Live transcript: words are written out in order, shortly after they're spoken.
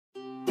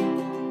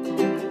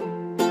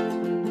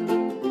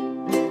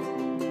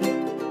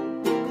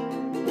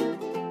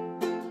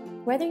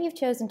Whether you've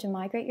chosen to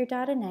migrate your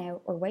data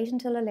now or wait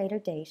until a later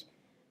date,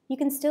 you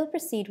can still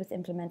proceed with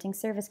implementing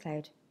Service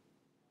Cloud.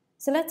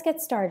 So let's get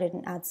started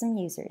and add some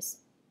users.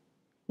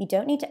 You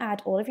don't need to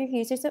add all of your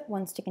users at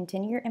once to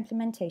continue your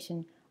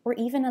implementation or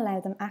even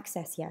allow them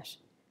access yet,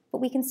 but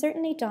we can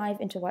certainly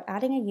dive into what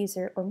adding a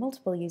user or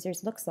multiple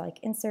users looks like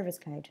in Service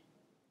Cloud.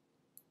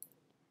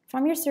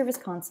 From your Service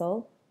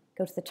console,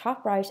 go to the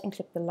top right and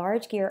click the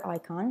large gear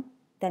icon,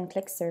 then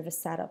click Service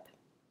Setup.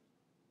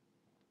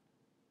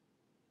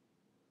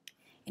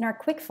 In our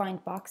quick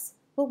find box,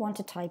 we'll want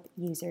to type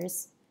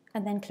users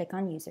and then click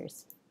on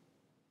users.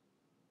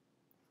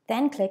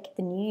 Then click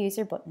the New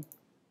User button.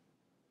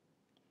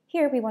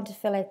 Here we want to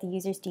fill out the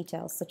user's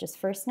details such as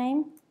first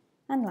name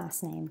and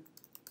last name.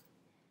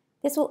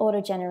 This will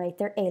auto-generate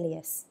their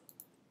alias.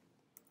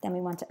 Then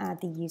we want to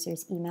add the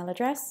user's email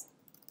address.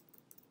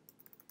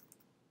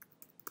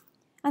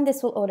 And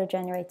this will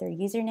auto-generate their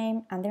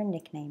username and their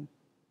nickname.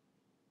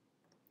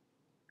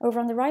 Over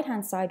on the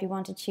right-hand side, we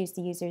want to choose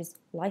the user's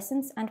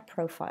license and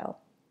profile.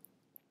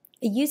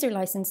 A user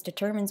license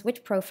determines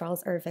which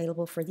profiles are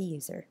available for the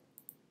user.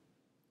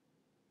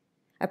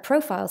 A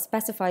profile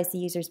specifies the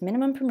user's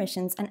minimum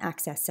permissions and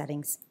access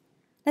settings.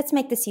 Let's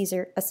make this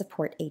user a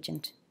support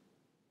agent.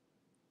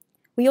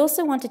 We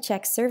also want to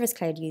check Service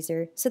Cloud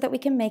user so that we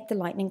can make the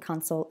Lightning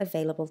console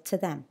available to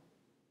them.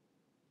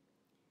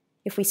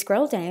 If we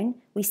scroll down,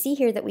 we see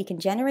here that we can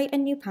generate a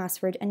new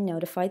password and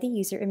notify the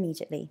user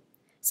immediately.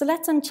 So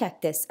let's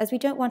uncheck this as we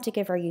don't want to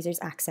give our users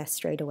access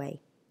straight away.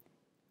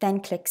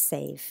 Then click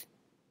Save.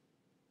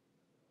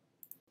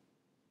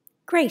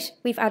 Great,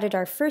 we've added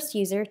our first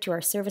user to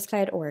our Service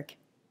Cloud org.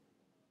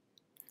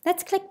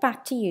 Let's click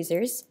back to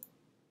Users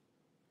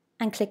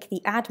and click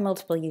the Add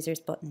Multiple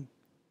Users button.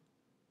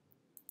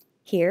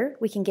 Here,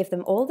 we can give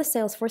them all the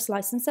Salesforce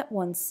license at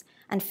once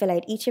and fill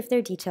out each of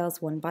their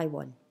details one by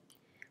one.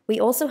 We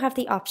also have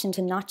the option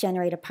to not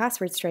generate a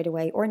password straight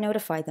away or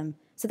notify them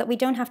so that we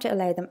don't have to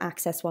allow them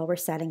access while we're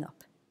setting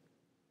up.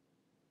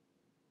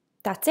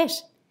 That's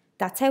it.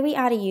 That's how we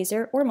add a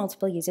user or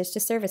multiple users to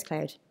Service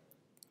Cloud.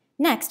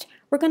 Next,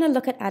 we're going to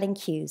look at adding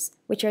queues,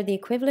 which are the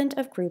equivalent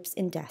of groups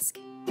in Desk.